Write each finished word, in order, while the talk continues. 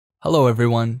Hello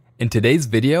everyone, in today's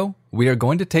video, we are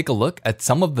going to take a look at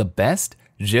some of the best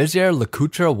Jaeger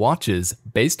Lecoultre watches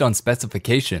based on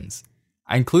specifications.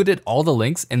 I included all the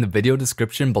links in the video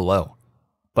description below.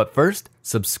 But first,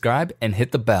 subscribe and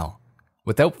hit the bell.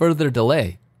 Without further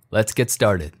delay, let's get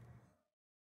started.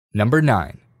 Number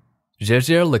 9.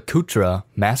 Jaeger Lecoultre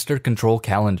Master Control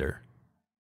Calendar.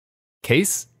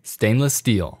 Case, stainless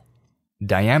steel.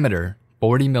 Diameter,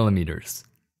 40 mm.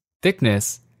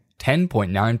 Thickness,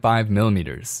 10.95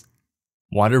 mm.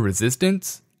 Water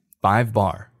resistance, 5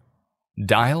 bar.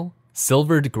 Dial,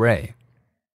 silvered gray.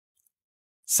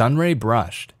 Sunray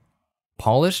brushed.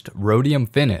 Polished rhodium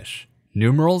finish,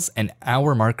 numerals and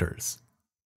hour markers.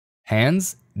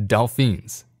 Hands,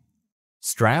 Dauphins.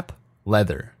 Strap,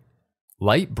 leather.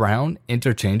 Light brown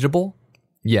interchangeable?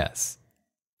 Yes.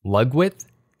 Lug width,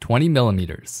 20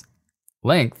 mm.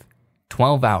 Length,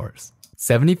 12 hours,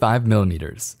 75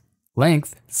 mm.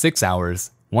 Length, 6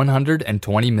 hours,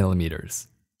 120 mm.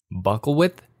 Buckle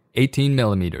width, 18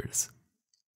 mm.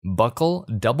 Buckle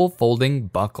double folding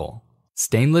buckle.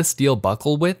 Stainless steel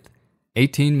buckle width,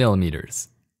 18 mm.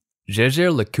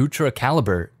 Jaeger Lecoultre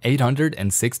caliber,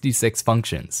 866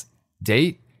 functions.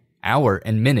 Date, hour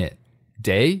and minute.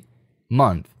 Day,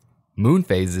 month, moon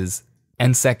phases,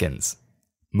 and seconds.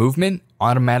 Movement,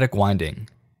 automatic winding.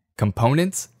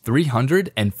 Components,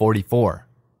 344.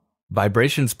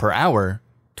 Vibrations per hour,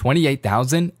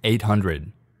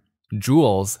 28,800.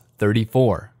 Joules,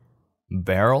 34.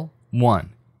 Barrel,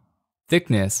 1.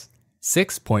 Thickness,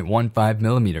 6.15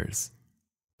 mm.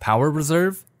 Power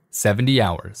reserve, 70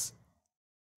 hours.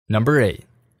 Number 8.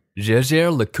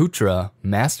 Jaeger Lecoultre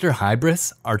Master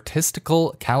Hybris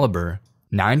Artistical Caliber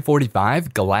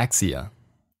 945 Galaxia.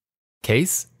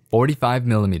 Case, 45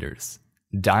 mm.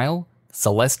 Dial,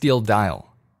 celestial dial.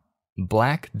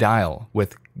 Black dial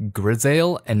with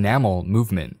grisaille enamel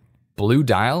movement. Blue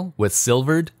dial with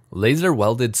silvered, laser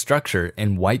welded structure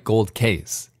in white gold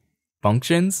case.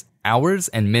 Functions, hours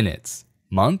and minutes.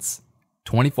 Months,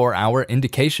 24-hour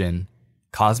indication.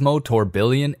 Cosmo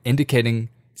tourbillon indicating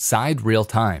side real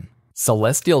time.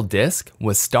 Celestial disk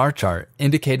with star chart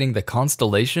indicating the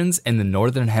constellations in the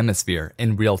northern hemisphere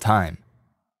in real time.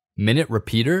 Minute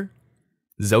repeater,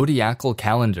 zodiacal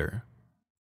calendar.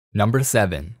 Number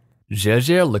 7.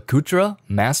 Jaeger Lecoultre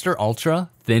Master Ultra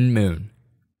Thin Moon.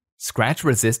 Scratch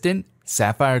resistant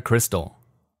sapphire crystal.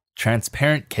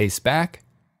 Transparent case back.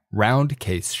 Round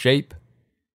case shape.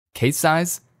 Case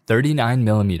size 39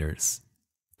 mm.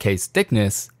 Case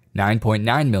thickness 9.9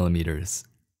 mm.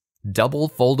 Double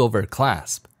fold-over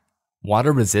clasp.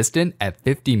 Water resistant at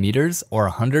 50 meters or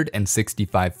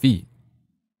 165 feet.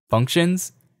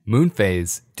 Functions, moon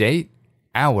phase, date,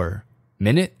 hour,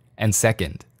 minute, and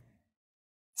second.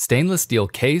 Stainless steel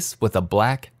case with a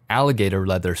black alligator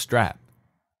leather strap.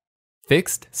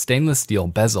 Fixed stainless steel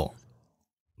bezel.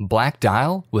 Black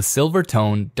dial with silver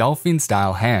tone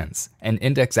dolphin-style hands and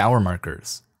index hour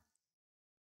markers.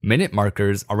 Minute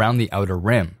markers around the outer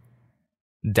rim.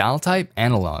 Dial type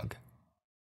analog.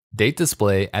 Date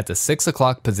display at the 6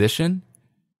 o'clock position.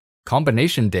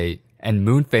 Combination date and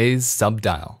moon phase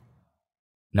subdial.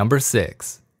 Number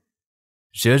 6.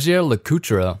 Jaeger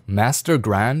Lecoultre Master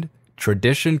Grand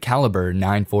Tradition Caliber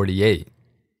 948.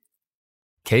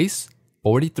 Case,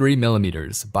 43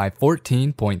 mm by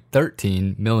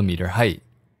 14.13 mm height.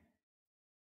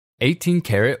 18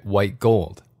 karat white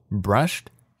gold.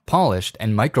 Brushed, polished,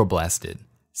 and microblasted.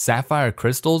 Sapphire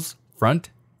crystals,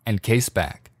 front and case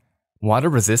back. Water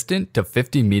resistant to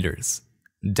 50 meters.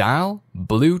 Dial,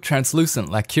 blue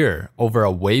translucent lacquer over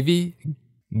a wavy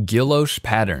guilloche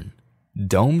pattern.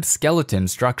 Domed skeleton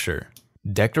structure.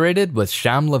 Decorated with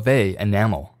cham leve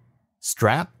enamel.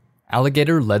 Strap,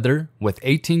 alligator leather with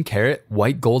 18 karat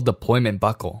white gold deployment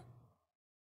buckle.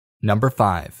 Number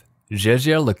 5.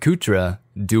 Jaeger Lecoultre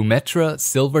Dumetre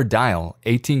silver dial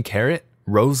 18 karat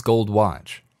rose gold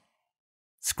watch.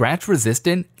 Scratch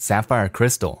resistant sapphire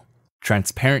crystal.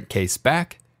 Transparent case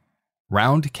back.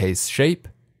 Round case shape.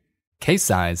 Case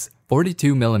size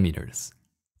 42 mm.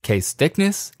 Case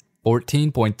thickness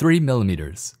 14.3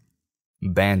 mm.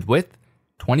 Band width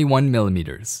 21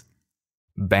 mm.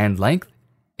 Band length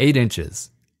 8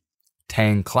 inches.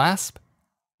 Tang clasp.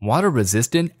 Water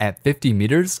resistant at 50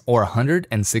 meters or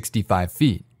 165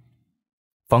 feet.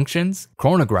 Functions,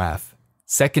 chronograph,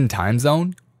 second time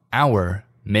zone, hour,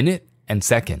 minute, and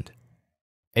second.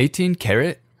 18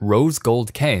 karat rose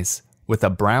gold case with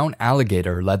a brown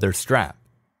alligator leather strap.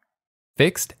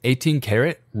 Fixed 18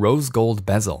 karat rose gold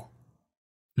bezel.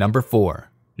 Number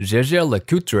 4. Jaeger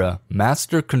Lecoultre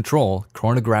Master Control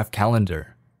Chronograph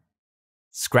Calendar.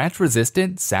 Scratch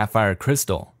resistant sapphire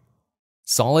crystal.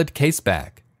 Solid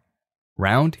caseback.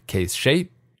 round case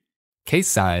shape, case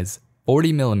size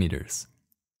 40 millimeters,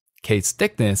 case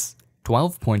thickness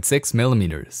 12.6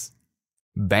 millimeters,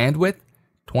 bandwidth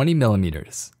 20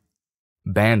 millimeters,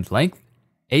 band length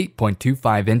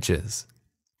 8.25 inches,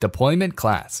 deployment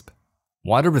clasp,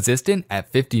 water resistant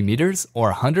at 50 meters or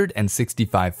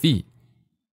 165 feet,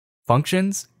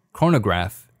 functions,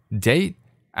 chronograph, date,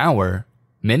 hour,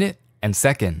 minute, and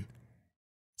second,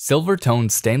 silver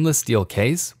toned stainless steel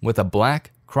case with a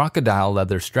black crocodile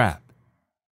leather strap,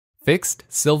 fixed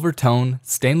silver tone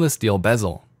stainless steel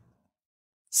bezel,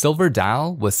 silver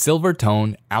dial with silver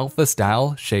tone alpha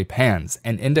style shape hands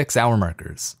and index hour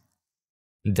markers,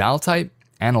 dial type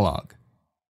analog,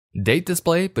 date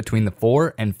display between the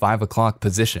 4 and 5 o'clock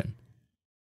position.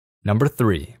 Number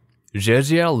 3.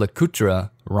 Jaeger Lecoultre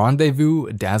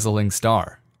Rendezvous Dazzling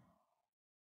Star.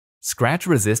 Scratch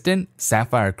resistant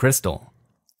sapphire crystal,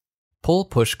 pull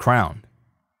push crown,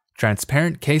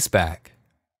 transparent case back,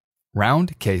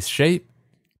 round case shape,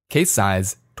 case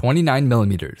size 29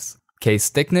 millimeters, case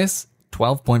thickness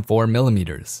 12.4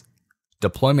 millimeters,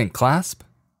 deployment clasp,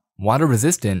 water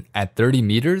resistant at 30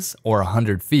 meters or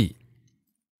 100 feet,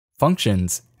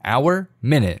 functions hour,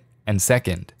 minute, and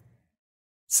second,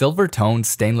 silver toned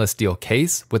stainless steel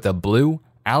case with a blue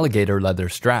alligator leather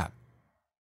strap,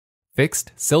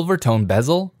 fixed silver tone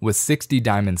bezel with 60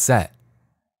 diamond set,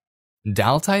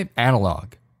 dial type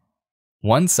analog,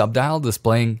 one subdial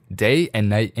displaying day and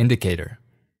night indicator.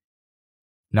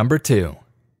 Number 2.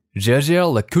 Jaeger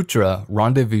Lecoultre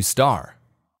Rendezvous Star.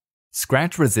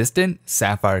 Scratch resistant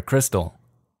sapphire crystal,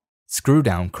 screw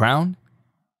down crown,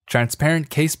 transparent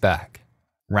case back,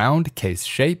 round case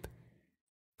shape,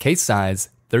 case size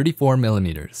 34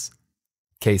 millimeters,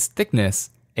 case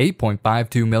thickness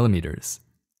 8.52 millimeters,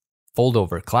 fold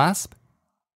over clasp,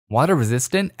 water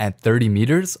resistant at 30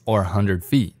 meters or 100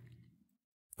 feet,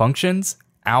 functions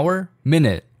hour,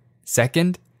 minute,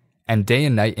 second, and day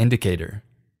and night indicator,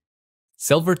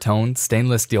 silver toned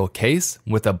stainless steel case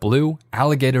with a blue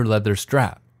alligator leather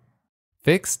strap,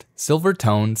 fixed silver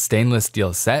toned stainless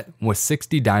steel set with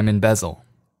 60 diamond bezel,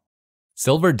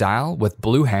 silver dial with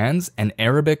blue hands and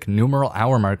Arabic numeral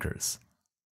hour markers,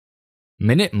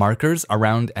 minute markers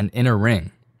around an inner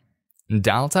ring,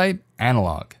 dial type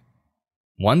analog,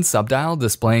 one subdial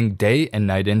displaying day and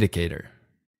night indicator.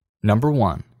 Number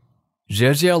 1.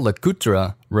 Jaeger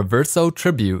Lecoultre Reverso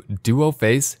Tribute Duo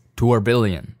Face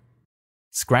Tourbillon.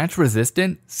 Scratch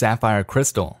resistant sapphire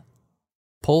crystal,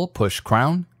 pull push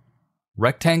crown,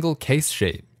 rectangle case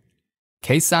shape,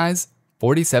 case size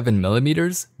 47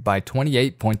 millimeters by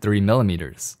 28.3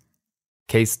 millimeters,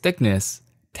 case thickness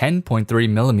 10.3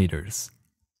 millimeters,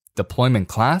 deployment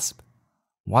clasp,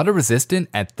 water resistant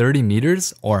at 30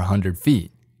 meters or 100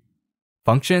 feet,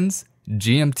 functions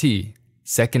GMT,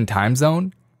 second time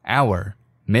zone, hour,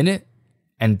 minute,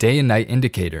 and day and night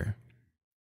indicator,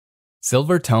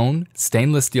 silver tone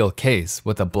stainless steel case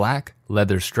with a black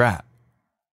leather strap,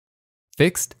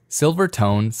 fixed silver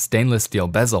tone stainless steel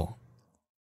bezel,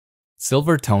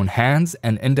 silver tone hands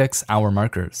and index hour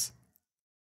markers,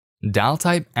 dial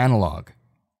type analog,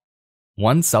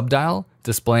 one subdial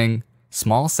displaying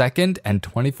small second and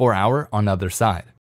 24 hour on other side.